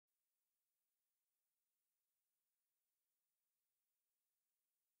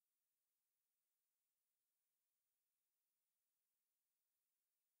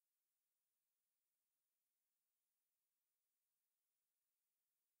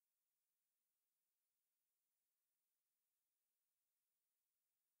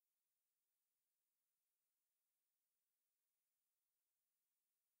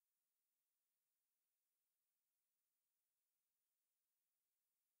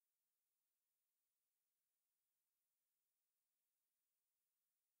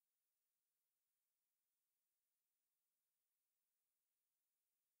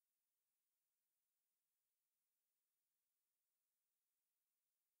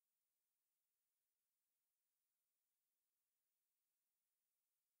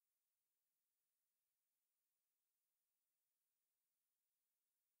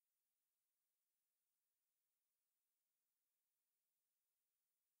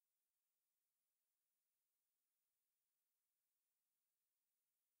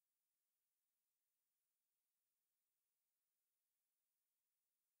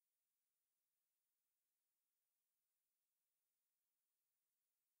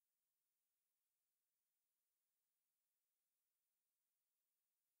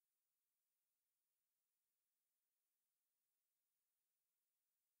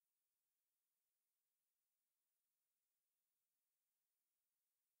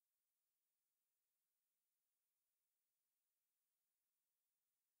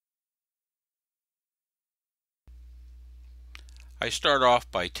I start off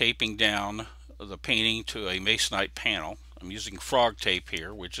by taping down the painting to a masonite panel. I'm using frog tape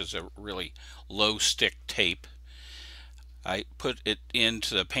here, which is a really low stick tape. I put it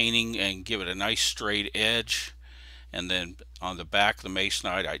into the painting and give it a nice straight edge, and then on the back of the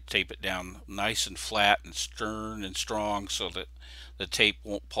masonite I tape it down nice and flat and stern and strong so that the tape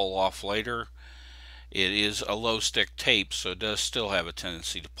won't pull off later. It is a low stick tape, so it does still have a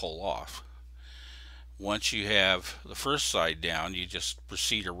tendency to pull off. Once you have the first side down, you just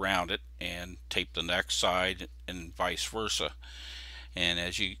proceed around it and tape the next side and vice versa. And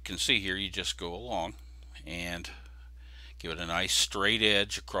as you can see here, you just go along and give it a nice straight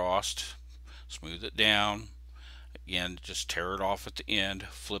edge across, smooth it down. Again, just tear it off at the end,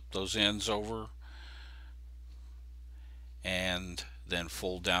 flip those ends over, and then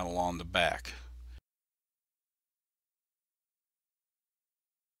fold down along the back.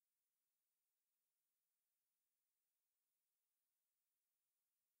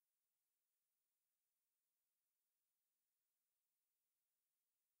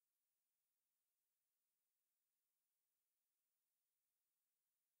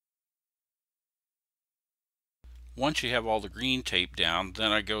 Once you have all the green tape down,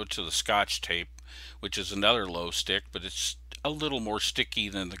 then I go to the Scotch tape, which is another low stick, but it's a little more sticky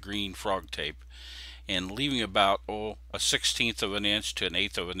than the green frog tape, and leaving about a 1/16 of an inch to an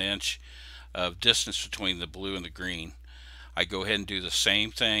eighth of an inch of distance between the blue and the green. I go ahead and do the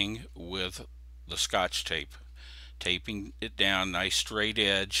same thing with the Scotch tape, taping it down, nice straight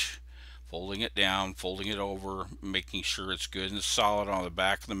edge, folding it down, folding it over, making sure it's good and solid on the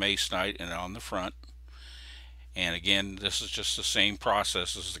back of the masonite and on the front. And again, this is just the same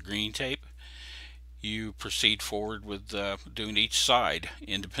process as the green tape. You proceed forward with doing each side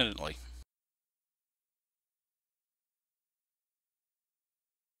independently.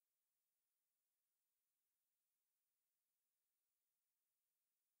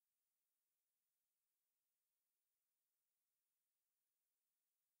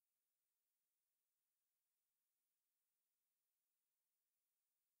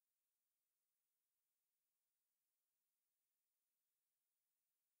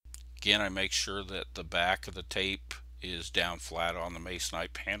 Again, I make sure that the back of the tape is down flat on the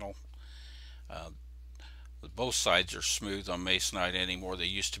masonite panel. Uh, both sides are smooth on masonite anymore. They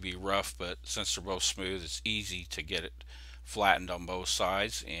used to be rough, but since they're both smooth, it's easy to get it flattened on both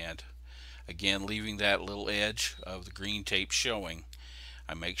sides. And again, leaving that little edge of the green tape showing,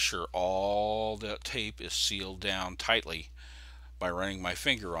 I make sure all the tape is sealed down tightly by running my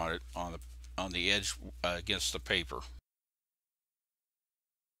finger on it on the edge against the paper.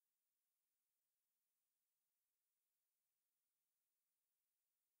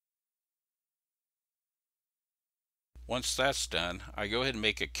 Once that's done, I go ahead and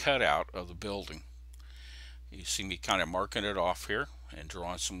make a cutout of the building. You see me kind of marking it off here and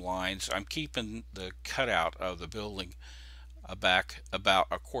drawing some lines. I'm keeping the cutout of the building back about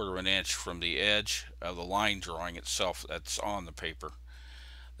a quarter of an inch from the edge of the line drawing itself that's on the paper.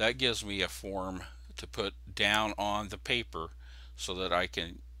 That gives me a form to put down on the paper so that I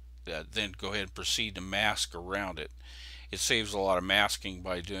can then go ahead and proceed to mask around it. It saves a lot of masking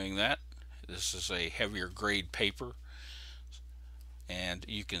by doing that. This is a heavier grade paper, and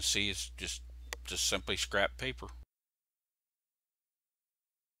you can see it's just simply scrap paper.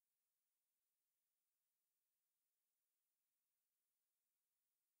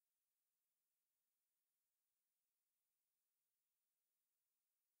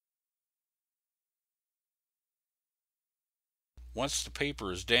 Once the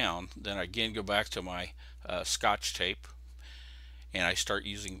paper is down, then I again go back to my Scotch tape, and I start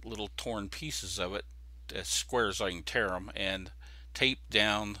using little torn pieces of it as square as I can tear them, and tape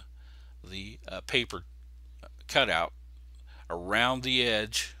down the paper cutout around the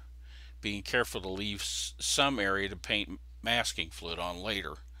edge, being careful to leave some area to paint masking fluid on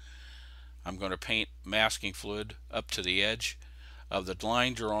later. I'm going to paint masking fluid up to the edge of the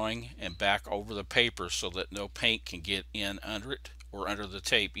line drawing and back over the paper so that no paint can get in under it or under the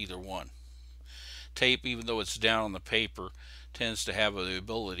tape, either one. Tape, even though it's down on the paper, tends to have the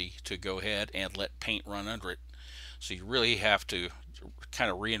ability to go ahead and let paint run under it. So you really have to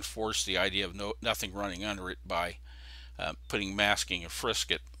kind of reinforce the idea of nothing running under it by putting masking and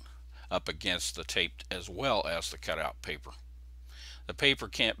frisket up against the tape as well as the cutout paper. The paper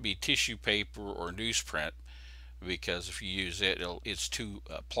can't be tissue paper or newsprint, because if you use it, it's too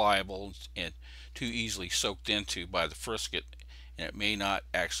pliable and too easily soaked into by the frisket, and it may not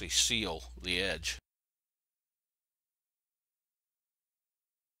actually seal the edge.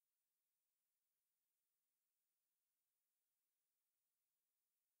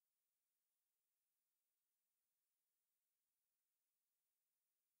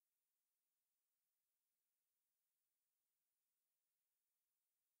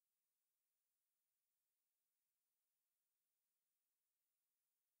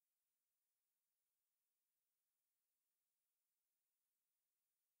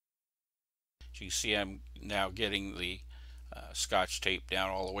 So you see I'm now getting the Scotch tape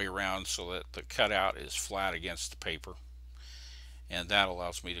down all the way around so that the cutout is flat against the paper, and that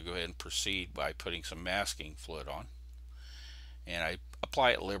allows me to go ahead and proceed by putting some masking fluid on, and I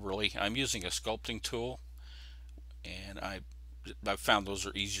apply it liberally. I'm using a sculpting tool, and I've found those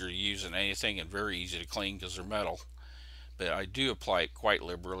are easier to use than anything and very easy to clean because they're metal. But I do apply it quite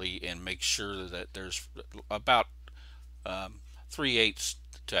liberally and make sure that there's about 3/8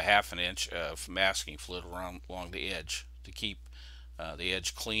 to half an inch of masking fluid around along the edge to keep the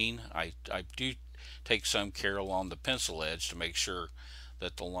edge clean. I do take some care along the pencil edge to make sure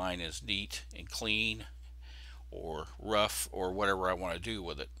that the line is neat and clean, or rough, or whatever I want to do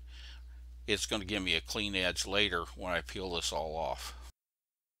with it. It's going to give me a clean edge later when I peel this all off.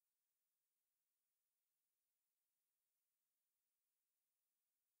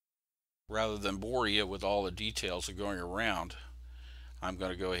 Rather than bore you with all the details of going around, I'm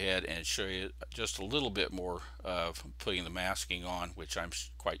going to go ahead and show you just a little bit more of putting the masking on, which I'm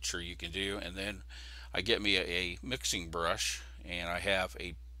quite sure you can do. And then I get me a mixing brush, and I have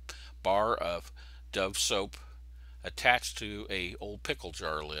a bar of Dove soap attached to a old pickle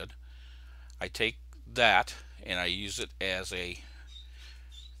jar lid. I take that and I use it as a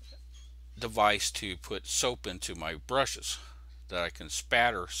device to put soap into my brushes, that I can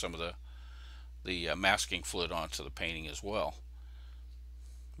spatter some of the masking fluid onto the painting as well.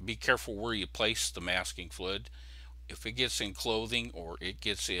 Be careful where you place the masking fluid. If it gets in clothing or it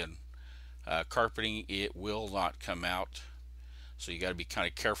gets in carpeting, it will not come out. So you got to be kind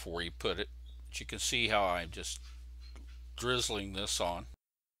of careful where you put it. But you can see how I'm just drizzling this on.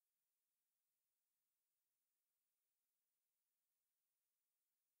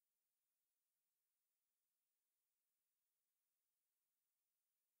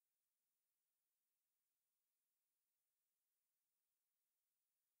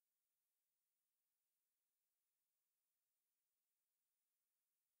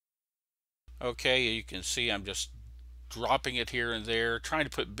 Okay, you can see I'm just dropping it here and there, trying to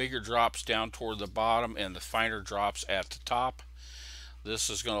put bigger drops down toward the bottom and the finer drops at the top. This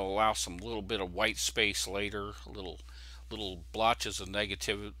is going to allow some little bit of white space later, little blotches of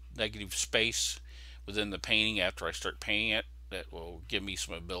negative space within the painting after I start painting it, that will give me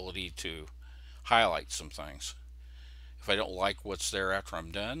some ability to highlight some things. If I don't like what's there after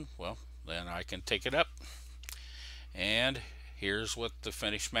I'm done, well, then I can take it up. And here's what the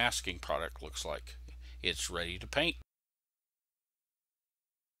finished masking product looks like. It's ready to paint.